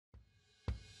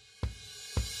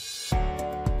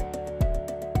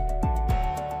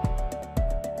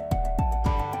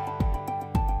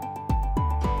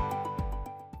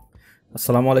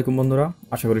আসসালামু আলাইকুম বন্ধুরা,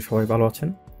 আশা করি সবাই ভালো আছেন।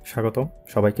 স্বাগতম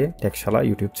সবাইকে টেকশালা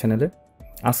ইউটিউব চ্যানেলে।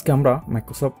 আজকে আমরা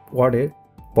মাইক্রোসফট ওয়ার্ডের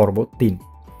পর্ব 3।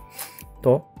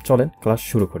 তো চলেন ক্লাস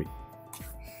শুরু করি।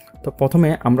 তো প্রথমে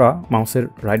আমরা মাউসের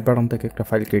রাইট বাটন থেকে একটা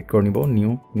ফাইল ক্রিয়েট করে নিব।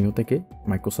 নিউ থেকে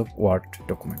মাইক্রোসফট ওয়ার্ড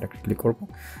ডকুমেন্ট একটা ক্লিক করব।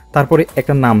 তারপরে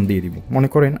একটা নাম দিয়ে দিব। মনে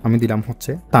করেন আমি দিলাম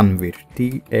হচ্ছে তানভীর,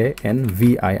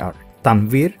 TANVIR,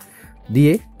 তানভীর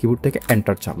দিয়ে কিবোর্ড থেকে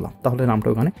এন্টার চাপলাম, তাহলে নামটা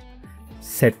ওখানে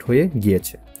সেট হয়ে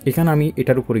গিয়েছে। এখানে আমি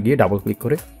এটার উপরে গিয়ে ডাবল ক্লিক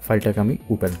করে ফাইলটাকে আমি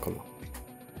ওপেন করলাম।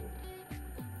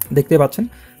 দেখতে পাচ্ছেন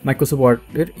মাইক্রোসফট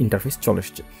ওয়ার্ডের ইন্টারফেস চলে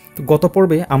এসছে। তো গত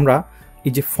পর্বে আমরা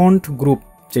এই যে ফন্ট গ্রুপ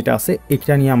যেটা আছে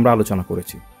এটা নিয়ে আমরা আলোচনা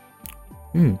করেছি।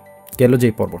 গেল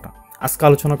যেই পর্বটা। আজকে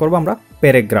আলোচনা করব আমরা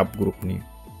প্যারাগ্রাফ গ্রুপ নিয়ে।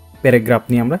 প্যারাগ্রাফ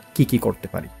নিয়ে আমরা কি করতে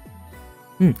পারি।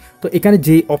 তো এখানে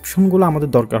যেই অপশনগুলো আমাদের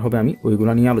দরকার হবে আমি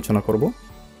ওইগুলো নিয়ে আলোচনা করব,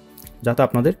 যাতে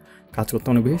আপনাদের কাজ করতে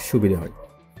অনেক বেশি সুবিধা হয়।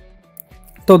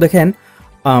 তো দেখেন,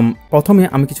 প্রথমে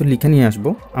আমি কিছু লিখে নিয়ে আসব।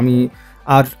 আমি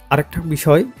আরেকটা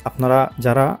বিষয়, আপনারা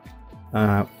যারা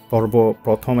পর্ব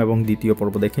প্রথম এবং দ্বিতীয়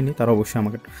পর্ব দেখেনি তারা অবশ্যই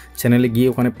আমাকে চ্যানেলে গিয়ে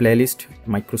ওখানে playlist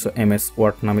Microsoft MS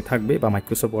word name থাকবে বা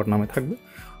মাইক্রোসফট ওয়ার্ড নামে থাকবে,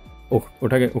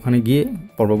 ওখানে গিয়ে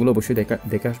পর্বগুলো অবশ্যই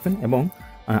দেখে আসবেন। এবং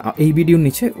এই ভিডিওর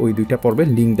নিচে ওই দুইটা পর্বের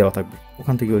লিঙ্ক দেওয়া থাকবে,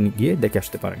 ওখান থেকে গিয়ে দেখে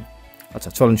আসতে পারেন। আচ্ছা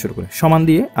চলুন শুরু করি। সমান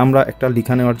দিয়ে আমরা একটা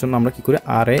লেখা নেওয়ার জন্য আমরা কী করি,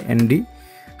 RAND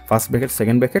first bracket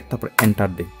second bracket তারপর এন্টার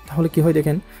দিই, তাহলে কি হয়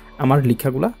দেখেন আমার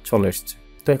লেখাগুলো চলে এসছে।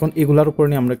 তো এখন এগুলার উপর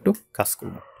নিয়ে আমরা একটু কাজ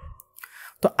করব।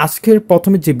 তো আজকের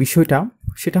প্রথমে যে বিষয়টা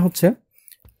সেটা হচ্ছে,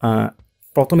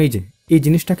 প্রথমে এই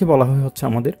জিনিসটাকে বলা হয় হচ্ছে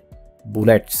আমাদের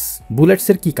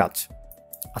বুলেটসের কি কাজ।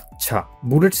 আচ্ছা,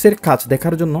 বুলেটসের কাজ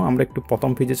দেখার জন্য আমরা একটু প্রথম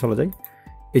পেজে চলে যাই।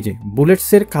 এই যে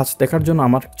বুলেটসের কাজ দেখার জন্য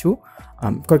আমার কিছু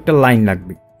কয়েকটা লাইন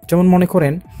লাগবে। যেমন মনে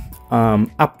করেন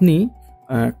আপনি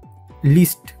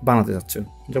লিস্ট বানাতে যাচ্ছেন।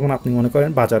 যেমন আপনি মনে করেন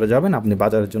বাজারে যাবেন, আপনি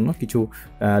বাজারের জন্য কিছু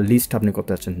লিস্ট আপনি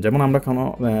করতে যাচ্ছেন। যেমন আমরা কোনো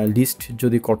লিস্ট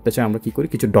যদি করতে চাই আমরা কী করি,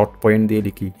 কিছু ডট পয়েন্ট দিয়ে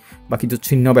লিখি বা কিছু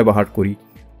চিহ্ন ব্যবহার করি।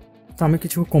 তো আমি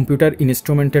কিছু কম্পিউটার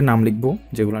ইনস্ট্রুমেন্টের নাম লিখবো,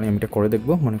 যেগুলো আমি এটা করে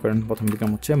দেখবো। মনে করেন প্রথম লিখলাম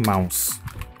হচ্ছে মাউস,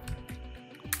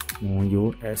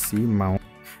 MOUSE মাউস।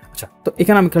 আচ্ছা, তো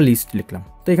এখানে আমি একটা লিস্ট লিখলাম।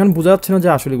 তো এখানে বোঝা যাচ্ছে না যে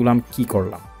আসলে এগুলো আমি কী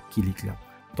করলাম, কী লিখলাম।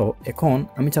 তো এখন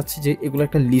আমি চাচ্ছি যে এগুলো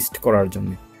একটা লিস্ট করার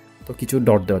জন্য, তো কিছু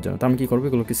ডট দেওয়ার জন্য। তো আমি কী করবো,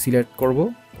 এগুলোকে সিলেক্ট করবো।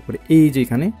 তারপরে এই যে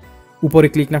এখানে উপরে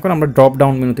ক্লিক না করে আমরা ড্রপ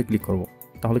ডাউন মেনুতে ক্লিক করবো,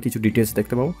 তাহলে কিছু ডিটেলস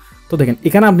দেখতে পাবো। তো দেখেন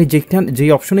এখানে আপনি যেই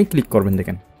অপশনেই ক্লিক করবেন,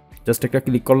 দেখেন জাস্ট একটা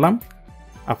ক্লিক করলাম,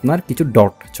 আপনার কিছু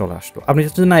ডট চলে আসলো। আপনি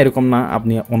চাচ্ছেন না এরকম না,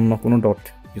 আপনি অন্য কোনো ডট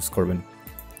ইউজ করবেন,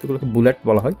 তো এগুলোকে বুলেট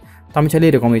বলা হয়। তো আমি চাইলে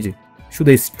এরকম এই যে শুধু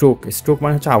স্ট্রোক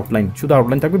মানে হচ্ছে আউটলাইন, শুধু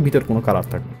আউটলাইন থাকবে, ভিতর কোনো কালার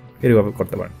থাকবে, এরকমভাবে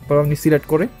করতে পারেন। তো আপনি সিলেক্ট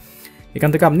করে এখান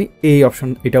থেকে আপনি এই অপশন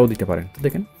এটাও দিতে পারেন। তো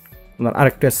দেখেন আপনার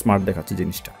আরেকটা স্মার্ট দেখাচ্ছে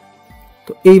জিনিসটা।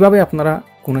 তো এইভাবে আপনারা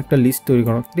কোনো একটা লিস্ট তৈরি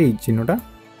করার ক্ষেত্রে এই চিহ্নটা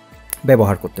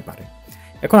ব্যবহার করতে পারেন।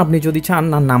 এখন আপনি যদি চান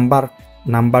না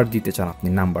নাম্বার দিতে চান, আপনি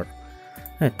নাম্বার,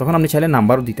 তখন আপনি চাইলে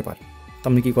নাম্বারও দিতে পারেন। তো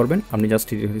আপনি কী করবেন, আপনি জাস্ট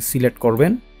সিলেক্ট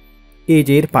করবেন, এই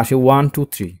যে এর পাশে 1 2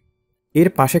 3 এর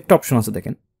পাশে একটা অপশন আছে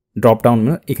দেখেন, ড্রপ ডাউন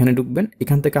মেনু, এখানে ঢুকবেন।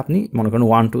 এখান থেকে আপনি মনে করেন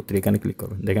 1 2 3 এখানে ক্লিক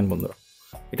করবেন। দেখেন বন্ধুরা,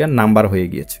 এটা নাম্বার হয়ে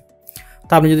গিয়েছে।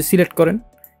 তা আপনি যদি সিলেক্ট করেন,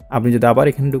 আপনি যদি আবার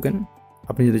এখানে ঢুকেন,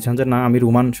 আপনি যদি চান যে না আমি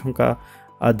রোমান সংখ্যা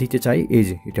দিতে চাই, এই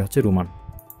যে এটা হচ্ছে রোমান,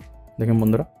 দেখেন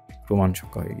বন্ধুরা রোমান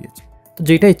সংখ্যা হয়ে গিয়েছে। তো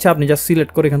যেটা ইচ্ছা আপনি জাস্ট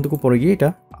সিলেক্ট করে এখান থেকে পরে গিয়ে এটা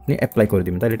আপনি অ্যাপ্লাই করে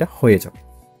দেবেন, তাহলে এটা হয়ে যাবে।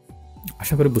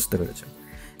 আশা করি বুঝতে পেরেছেন।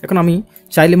 এখন আমি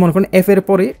চাইলে মনে করেন F এর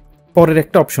পরের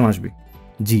একটা অপশন আসবে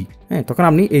G, তখন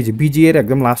আপনি এই যে BG এর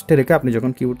একদম লাস্টে রেখে আপনি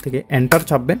যখন কিবোর্ড থেকে এন্টার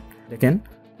চাপবেন, দেখেন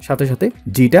সাথে সাথে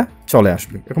জিটা চলে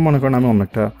আসবে। এখন মনে করেন আমি অন্য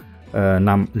একটা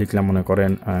নাম লিখলাম, মনে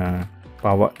করেন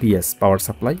পাওয়ার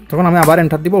সাপ্লাই, তখন আমি আবার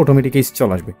এন্টার দিব, অটোমেটিক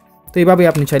চলে আসবে। তো এইভাবে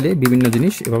আপনি চাইলে বিভিন্ন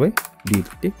জিনিস এভাবে দিয়ে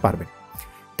দিতে পারবেন।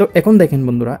 তো এখন দেখেন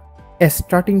বন্ধুরা,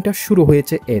 স্টার্টিংটা শুরু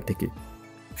হয়েছে A থেকে,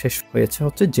 শেষ হয়েছে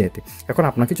হচ্ছে J তে। এখন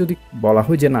আপনাকে যদি বলা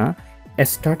হয় যে না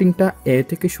স্টার্টিংটা A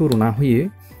থেকে শুরু না হয়ে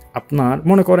আপনার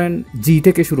মনে করেন G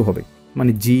থেকে শুরু হবে,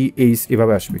 মানে GH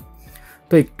এভাবে আসবে,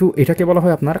 তো একটু এটাকে বলা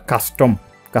হয় আপনার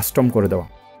কাস্টম করে দেওয়া।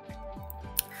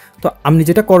 তো আপনি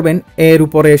যেটা করবেন, এর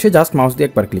উপরে এসে জাস্ট মাউস দিয়ে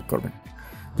একবার ক্লিক করবেন।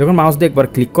 যখন মাউস দিয়ে একবার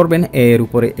ক্লিক করবেন এর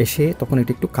উপরে এসে, তখন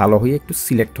এটা একটু কালো হয়ে একটু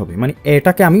সিলেক্ট হবে, মানে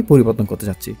এটাকে আমি পরিবর্তন করতে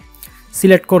চাচ্ছি।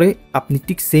 সিলেক্ট করে আপনি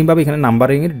ঠিক সেমভাবে এখানে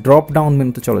নাম্বারিংয়ের ড্রপ ডাউন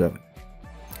মেনুতে চলে যাবেন।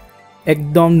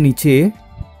 একদম নিচে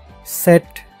সেট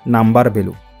নাম্বার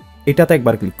ভ্যালু, এটাতে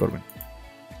একবার ক্লিক করবেন।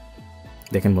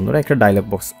 দেখেন বন্ধুরা একটা ডায়লগ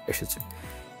বক্স এসেছে।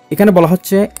 এখানে বলা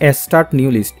হচ্ছে স্টার্ট নিউ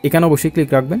লিস্ট, এখানে অবশ্যই ক্লিক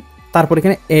রাখবেন। তারপর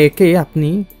এখানে একে আপনি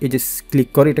এই যে ক্লিক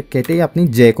করে এটা কেটে আপনি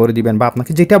জে করে দিবেন, বা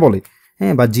আপনাকে যেটা বলে,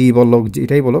 বা জি বলক,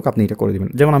 যেটাই বলক আপনি এটা করে দিবেন।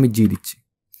 যেমন আমি জি দিচ্ছি,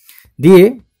 দিয়ে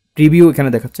প্রিভিউ এখানে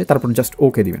দেখাচ্ছে, তারপর জাস্ট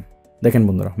ওকে দিবেন। দেখেন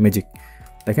বন্ধুরা ম্যাজিক,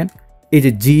 দেখেন এই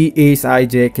যে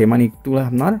GHIJK মানে একটু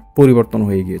আপনার পরিবর্তন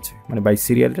হয়ে গিয়েছে, মানে বাই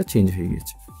সিরিয়ালটা চেঞ্জ হয়ে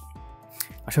গিয়েছে।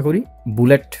 আশা করি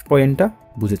বুলেট পয়েন্টটা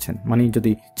বুঝেছেন। মানে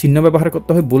যদি চিহ্ন ব্যবহার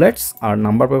করতে হয় বুলেটস, আর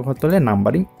নাম্বার ব্যবহার করতে হলে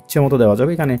নাম্বারিং ইচ্ছে মতো দেওয়া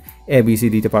যাবে। এখানে ABC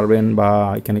দিতে পারবেন, বা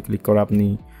এখানে ক্লিক করে আপনি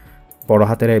বড়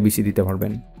হাতের ABC দিতে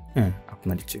পারবেন, হ্যাঁ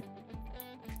আপনার ইচ্ছে।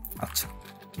 আচ্ছা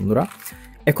বন্ধুরা,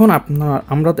 এখন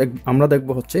আমরা দেখব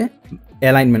হচ্ছে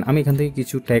অ্যালাইনমেন্ট। আমি এখান থেকে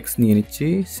কিছু টেক্সট নিয়ে নিচ্ছি,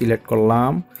 সিলেক্ট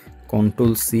করলাম,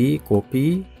 Ctrl+C কপি,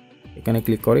 এখানে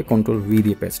ক্লিক করে Ctrl+V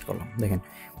দিয়ে পেস্ট করলাম। দেখেন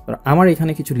আমার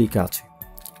এখানে কিছু লেখা আছে,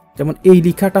 যেমন এই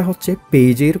লেখাটা হচ্ছে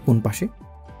পেজের কোন পাশে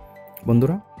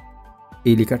বন্ধুরা?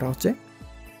 এই লেখাটা হচ্ছে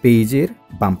পেজের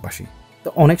বাম পাশে। তো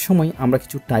অনেক সময় আমরা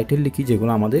কিছু টাইটেল লিখি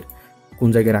যেগুলো আমাদের কোন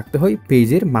জায়গায় রাখতে হয়?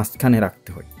 পেজের মাঝখানে রাখতে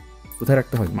হয়। কোথায়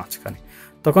রাখতে হয়? মাঝখানে।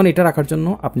 তখন এটা রাখার জন্য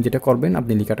আপনি যেটা করবেন,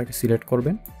 আপনি লেখাটাকে সিলেক্ট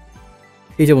করবেন।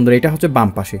 এই যে বন্ধুরা, এটা হচ্ছে বাম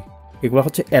পাশে, এগুলো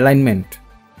হচ্ছে অ্যালাইনমেন্ট।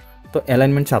 তো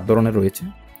অ্যালাইনমেন্ট 4 ধরনের রয়েছে।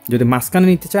 যদি মাঝখানে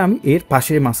নিতে চাই আমি, এর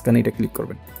পাশে মাঝখানে এটা ক্লিক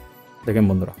করবেন। দেখেন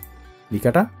বন্ধুরা,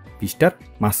 লেখাটা পৃষ্ঠার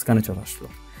মাঝখানে চলে আসলো।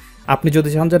 আপনি যদি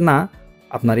চান যে না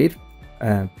আপনার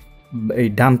এই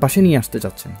ডান পাশে নিয়ে আসতে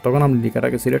চাচ্ছেন, তখন আপনি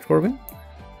লেখাটাকে সিলেক্ট করবেন,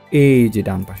 এই যে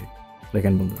ডান পাশে।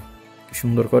 দেখেন বন্ধুরা কি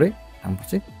সুন্দর করে ডান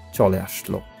পাশে চলে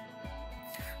আসলো।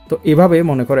 তো এভাবে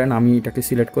মনে করেন আমি এটাকে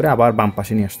সিলেক্ট করে আবার বাম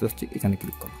পাশে নিয়ে আসতে চাচ্ছি, এখানে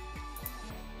ক্লিক করলাম।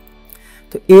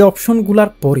 তো এই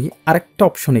অপশনগুলোর পরে আরেকটা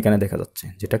অপশন এখানে দেখা যাচ্ছে,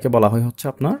 যেটাকে বলা হয় হচ্ছে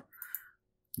আপনার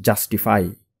জাস্টিফাই।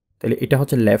 তাহলে এটা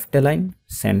হচ্ছে লেফট অ্যালাইন,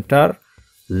 সেন্টার,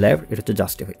 লেফট, এটা হচ্ছে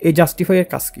জাস্টিফাই। এই জাস্টিফাইয়ের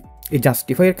কাজ কি? এই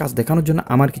জাস্টিফাইয়ের কাজ দেখানোর জন্য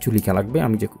আমার কিছু লেখা লাগবে,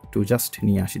 আমি যে একটু জাস্ট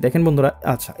নিয়ে আসি। দেখেন বন্ধুরা,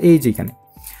 আচ্ছা এই যে এখানে,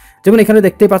 যেমন এখানে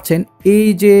দেখতে পাচ্ছেন এই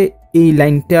যে এই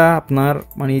লাইনটা আপনার,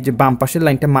 মানে এই যে বাম পাশের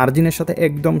লাইনটা মার্জিনের সাথে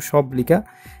একদম সব লেখা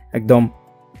একদম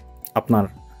আপনার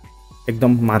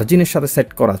একদম মার্জিনের সাথে সেট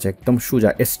করা আছে, একদম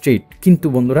সোজা স্ট্রেট। কিন্তু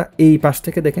বন্ধুরা এই পাশ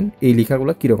থেকে দেখেন এই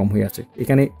লেখাগুলো কীরকম হয়ে আছে।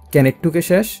 এখানে ক্যানেট টুকে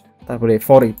শেষ, তারপরে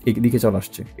ফর এদিকে চলে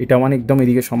আসছে, এটা মানে একদম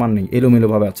এদিকে সমান নেই,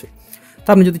 এলোমেলোভাবে আছে। তো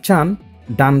আপনি যদি চান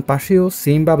ডান পাশেও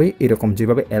সেমভাবে এরকম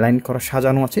যেভাবে অ্যালাইন করা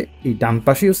সাজানো আছে, এই ডান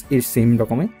পাশেও এর সেম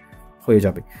রকমে হয়ে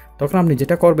যাবে। তখন আপনি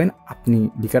যেটা করবেন, আপনি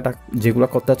লেখাটা যেগুলো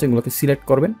করতে আছে এগুলোকে সিলেক্ট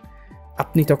করবেন।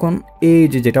 আপনি তখন এই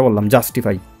যে যেটা বললাম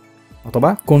জাস্টিফাই অথবা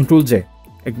Ctrl+J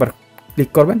একবার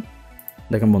ক্লিক করবেন।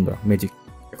 দেখেন বন্ধুরা ম্যাজিক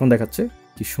এখন দেখাচ্ছে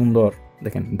কি সুন্দর।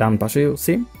 দেখেন ডান পাশেও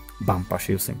সেম, বাম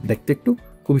পাশেও সেম, দেখতে একটু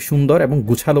খুবই সুন্দর এবং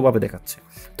গুছালোভাবে দেখাচ্ছে।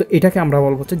 তো এটাকে আমরা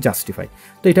বলবো হচ্ছে জাস্টিফাই।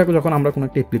 তো এটাকে যখন আমরা কোনো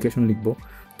একটা অ্যাপ্লিকেশন লিখবো,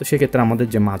 তো সেক্ষেত্রে আমাদের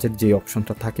যে মাঝের যে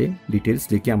অপশনটা থাকে ডিটেলস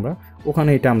লিখে আমরা ওখানে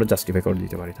এটা আমরা জাস্টিফাই করে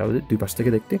দিতে পারি। তাহলে দুই পাশ থেকে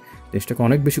দেখতে জিনিসটাকে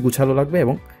অনেক বেশি গুছালো লাগবে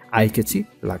এবং আই ক্যাচি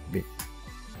লাগবে।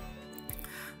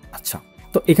 আচ্ছা,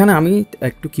 তো এখানে আমি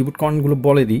একটু কিবোর্ড কমান্ডগুলো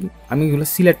বলে দিই। আমি এগুলো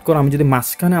সিলেক্ট করে আমি যদি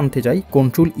মাঝখানে আনতে যাই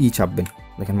Ctrl+E চাপবেন,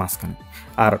 দেখেন মাঝখানে।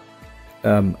 আর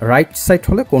রাইট সাইড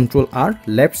হলে Ctrl+R,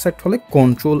 লেফট সাইড হলে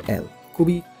Ctrl+L।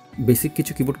 খুবই বেসিক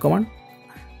কিছু কিবোর্ড কমান্ড,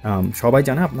 সবাই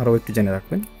জানে, আপনারাও একটু জেনে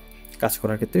রাখবেন, কাজ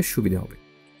করার ক্ষেত্রে সুবিধা হবে।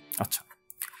 আচ্ছা,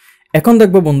 এখন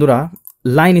দেখবো বন্ধুরা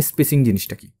লাইন স্পেসিং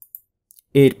জিনিসটা কি।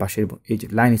 এর পাশের এই যে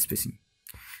লাইন স্পেসিং।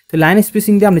 তো লাইন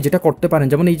স্পেসিং দিয়ে আপনি যেটা করতে পারেন,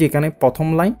 যেমন এই যে এখানে প্রথম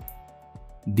লাইন,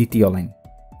 দ্বিতীয় লাইন,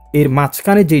 এর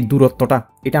মাঝখানে যে দূরত্বটা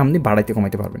এটা আপনি বাড়াইতে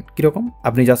কমাইতে পারবেন। কীরকম?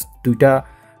 আপনি জাস্ট দুইটা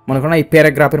মনে করেন এই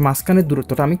প্যারাগ্রাফের মাঝখানে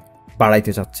দূরত্বটা আমি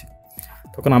বাড়াইতে চাচ্ছি,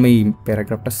 তখন আমি এই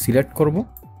প্যারাগ্রাফটা সিলেক্ট করব।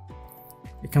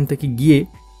 এখান থেকে গিয়ে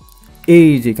এই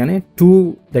যে এখানে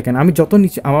দেখেন আমি যত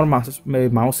নিচে আমার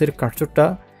মাউসের কার্সরটা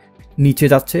নিচে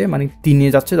যাচ্ছে, মানে 3-এ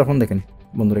যাচ্ছে, তখন দেখেন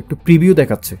বন্ধুরা একটু প্রিভিউ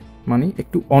দেখাচ্ছে, মানে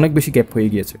একটু অনেক বেশি গ্যাপ হয়ে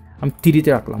গিয়েছে। আমি 3-তে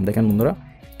রাখলাম, দেখেন বন্ধুরা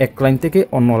এক লাইন থেকে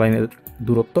অন্য লাইনের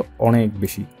দূরত্ব অনেক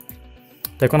বেশি।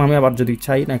 তো এখন আমি আবার যদি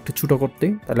চাই না একটু ছোটো করতে,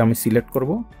 তাহলে আমি সিলেক্ট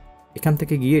করব, এখান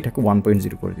থেকে গিয়ে এটাকে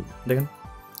 1.0 করে দিব। দেখেন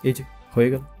এই যে হয়ে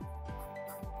গেল।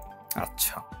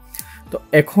 আচ্ছা, তো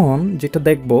এখন যেটা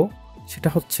দেখব সেটা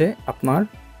হচ্ছে আপনার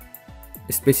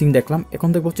স্পেসিং দেখলাম। এখন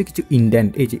দেখবো হচ্ছে কিছু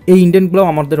ইন্ডেন্ট। এই যে এই ইন্ডেন্টগুলো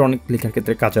আমাদের অনেক লেখার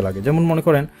ক্ষেত্রে কাজে লাগে। যেমন মনে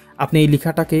করেন আপনি এই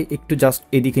লেখাটাকে একটু জাস্ট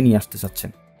এদিকে নিয়ে আসতে চাচ্ছেন,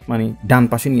 মানে ডান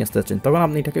পাশে নিয়ে আসতে চাচ্ছেন, তখন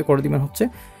আপনি এটাকে করে দিবেন হচ্ছে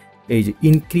এই যে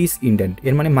ইনক্রিজ ইন্ডেন্ট।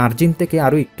 এর মানে মার্জিন থেকে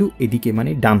আরও একটু এদিকে মানে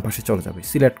ডান পাশে চলে যাবে।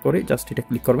 সিলেক্ট করে জাস্ট এটা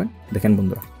ক্লিক করবেন। দেখেন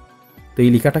বন্ধুরা, তো এই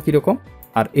লেখাটা কীরকম,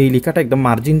 আর এই লেখাটা একদম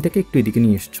মার্জিন থেকে একটু এদিকে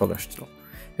নিয়ে চলে আসছিল।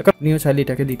 এখন আপনিও চাইলে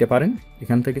এটাকে দিতে পারেন।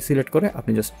 এখান থেকে সিলেক্ট করে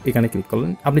আপনি জাস্ট এখানে ক্লিক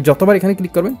করলেন। আপনি যতবার এখানে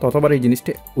ক্লিক করবেন ততবার এই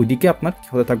জিনিসটা ওইদিকে আপনার কী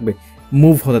হতে থাকবে,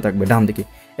 মুভ হতে থাকবে ডান দিকে।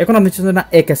 এখন আপনি চাচ্ছেন না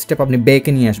এক স্টেপ আপনি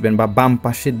ব্যাকে নিয়ে আসবেন বা বাম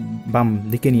পাশে বাম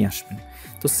দিকে নিয়ে আসবেন,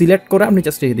 তো সিলেক্ট করে আপনি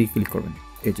জাস্ট এদিকে ক্লিক করবেন।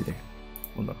 এই যে দেখেন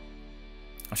বন্ধুরা,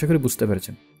 আশা করি বুঝতে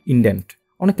পেরেছেন। ইন্ডেন্ট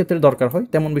অনেক ক্ষেত্রে দরকার হয়,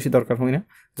 তেমন বেশি দরকার হয় না,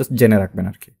 জাস্ট জেনে রাখবেন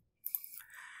আর কি।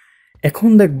 এখন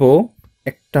দেখব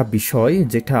একটা বিষয়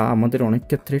যেটা আমাদের অনেক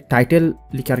ক্ষেত্রে টাইটেল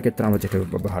লেখার ক্ষেত্রে আমরা যেটা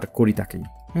ব্যবহার করি থাকি।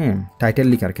 টাইটেল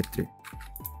লেখার ক্ষেত্রে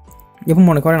এবং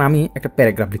মনে করেন আমি একটা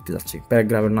প্যারাগ্রাফ লিখতে যাচ্ছি,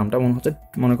 প্যারাগ্রাফের নামটা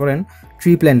মনে করেন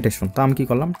ট্রি প্ল্যান্টেশন। তো আমি কী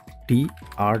করলাম, TREE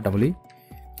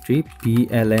ট্রি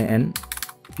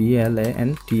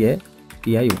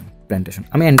PLANTATIU প্ল্যান্টেশন।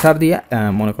 আমি এন্টার দিয়ে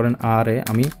মনে করেন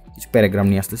আমি কিছু প্যারাগ্রাফ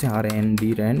নিয়ে আসতেছি,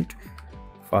 RAND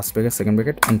first bracket second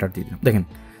bracket enter দিয়ে দিলাম। দেখেন,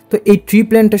 তো এই ট্রি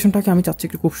প্ল্যান্টেশনটাকে আমি চাচ্ছি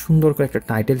একটু খুব সুন্দর করে একটা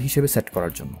টাইটেল হিসেবে সেট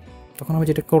করার জন্য। তখন আমি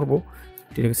যেটা করবো,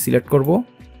 এটাকে সিলেক্ট করব,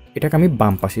 এটাকে আমি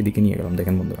বাম পাশের দিকে নিয়ে গেলাম।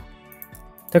 দেখেন বন্ধুরা,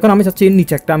 তো এখন আমি চাচ্ছি এর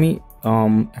নিচে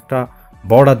একটা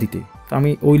বর্ডার দিতে। তো আমি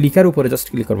ওই লিখার উপরে জাস্ট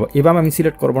ক্লিক করবো। এবার আমি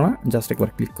সিলেক্ট করবো না, জাস্ট একবার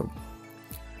ক্লিক করবো।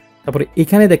 তারপরে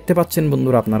এখানে দেখতে পাচ্ছেন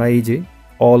বন্ধুরা আপনারা এই যে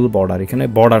অল বর্ডার, এখানে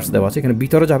বর্ডার্স দেওয়া আছে, এখানে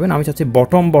ভিতরে যাবেন। আমি চাচ্ছি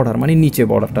বটম বর্ডার, মানে নিচে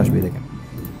বর্ডারটা আসবে। দেখেন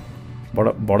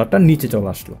বর্ডারটা নিচে চলে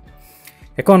আসলো।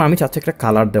 এখন আমি চাচ্ছি একটা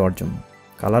কালার দেওয়ার জন্য।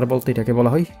 কালার বলতে এটাকে বলা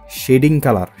হয় শেডিং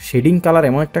কালার। শেডিং কালার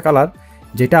এমন একটা কালার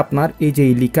যেটা আপনার এই যে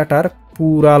এই লেখাটার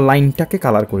পুরা লাইনটাকে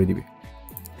কালার করে দিবে।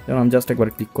 যেমন আমি জাস্ট একবার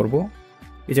ক্লিক করব,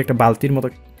 এই যে একটা বালতির মতো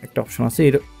একটা অপশন আছে,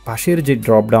 এর পাশের যে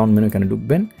ড্রপ ডাউন মেনু, এখানে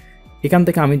ঢুকবেন। এখান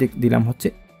থেকে আমি দিলাম হচ্ছে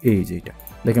এই যে এটা।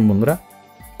 দেখেন বন্ধুরা,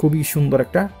 খুবই সুন্দর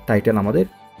একটা টাইটেল আমাদের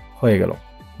হয়ে গেল,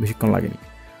 বেশিক্ষণ লাগেনি।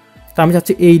 তো আমি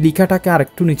চাচ্ছি এই লেখাটাকে আর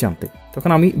একটু নিচে আনতে।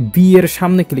 তখন আমি বি এর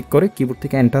সামনে ক্লিক করে কিবোর্ড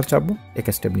থেকে এন্টার চাপবো, এক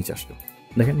স্টেপ নিচে আসলো।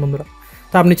 দেখেন বন্ধুরা,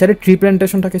 তো আপনি চাইলে ট্রি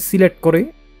প্ল্যান্টেশনটাকে সিলেক্ট করে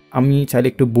আমি চাইলে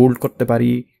একটু বোল্ড করতে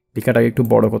পারি, লেখাটাকে একটু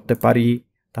বড় করতে পারি,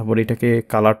 তারপর এটাকে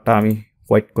কালারটা আমি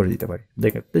হোয়াইট করে দিতে পারি।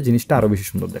 দেখতে জিনিসটা আরও বেশি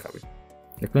সুন্দর দেখাবে।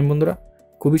 দেখলেন বন্ধুরা,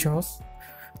 খুবই সহজ।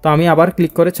 তো আমি আবার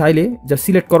ক্লিক করে চাইলে যা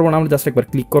সিলেক্ট করবো না, আমরা জাস্ট একবার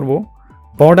ক্লিক করবো।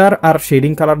 বর্ডার আর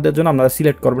শেডিং কালার দেওয়ার জন্য আপনারা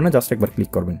সিলেক্ট করবেন না, জাস্ট একবার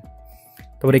ক্লিক করবেন।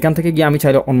 তারপর এখান থেকে গিয়ে আমি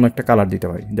চাইলে অন্য একটা কালার দিতে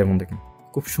পারি। দেখুন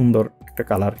খুব সুন্দর একটা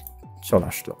কালার চলে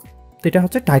আসলো। তো এটা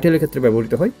হচ্ছে টাইটেলের ক্ষেত্রে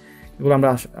ব্যবহৃত হয়। এগুলো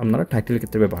আপনারা টাইটেলের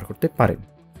ক্ষেত্রে ব্যবহার করতে পারেন।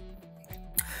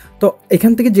 তো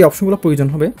এখান থেকে যে অপশনগুলো প্রয়োজন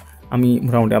হবে আমি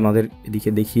মোটামুটি আপনাদের এদিকে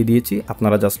দেখিয়ে দিয়েছি।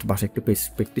 আপনারা জাস্ট বাসায় একটু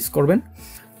প্র্যাকটিস করবেন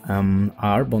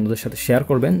আর বন্ধুদের সাথে শেয়ার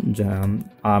করবেন।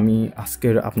 আমি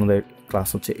আজকের আপনাদের ক্লাস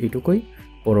হচ্ছে এইটুকুই।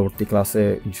 পরবর্তী ক্লাসে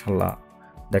ইনশাল্লাহ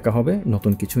দেখা হবে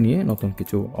নতুন কিছু নিয়ে, নতুন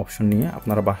কিছু অপশন নিয়ে।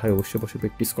 আপনারা বাসায় অবশ্যই বসে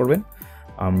প্র্যাকটিস করবেন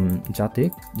যাতে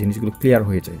জিনিসগুলো ক্লিয়ার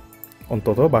হয়ে যায়।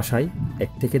 অন্তত বাসায়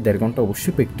 1 থেকে 1.5 ঘন্টা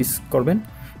অবশ্যই প্র্যাকটিস করবেন।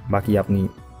 বাকি আপনি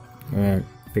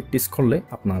প্র্যাকটিস করলে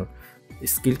আপনার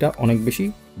স্কিলটা অনেক বেশি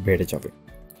বেড়ে যাবে।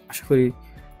 আশা করি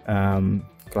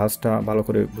ক্লাসটা ভালো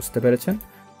করে বুঝতে পেরেছেন।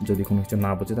 যদি কোনো কিছু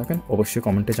না বুঝে থাকেন অবশ্যই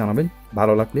কমেন্টে জানাবেন।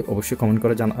 ভালো লাগলে অবশ্যই কমেন্ট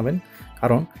করে জানাবেন,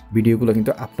 কারণ ভিডিওগুলো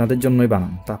কিন্তু আপনাদের জন্যই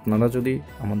বানানো। তো আপনারা যদি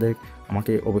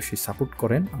আমাকে অবশ্যই সাপোর্ট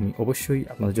করেন, আমি অবশ্যই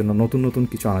আপনাদের জন্য নতুন নতুন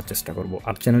কিছু আনার চেষ্টা করব।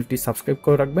 আর চ্যানেলটি সাবস্ক্রাইব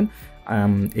করে রাখবেন।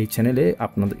 এই চ্যানেলে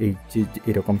আপনাদের এই যে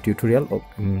এরকম টিউটোরিয়াল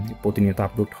প্রতিনিয়ত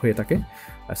আপলোড হয়ে থাকে।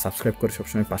 সাবস্ক্রাইব করে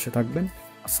সবসময় পাশে থাকবেন।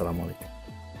 আসসালামু আলাইকুম।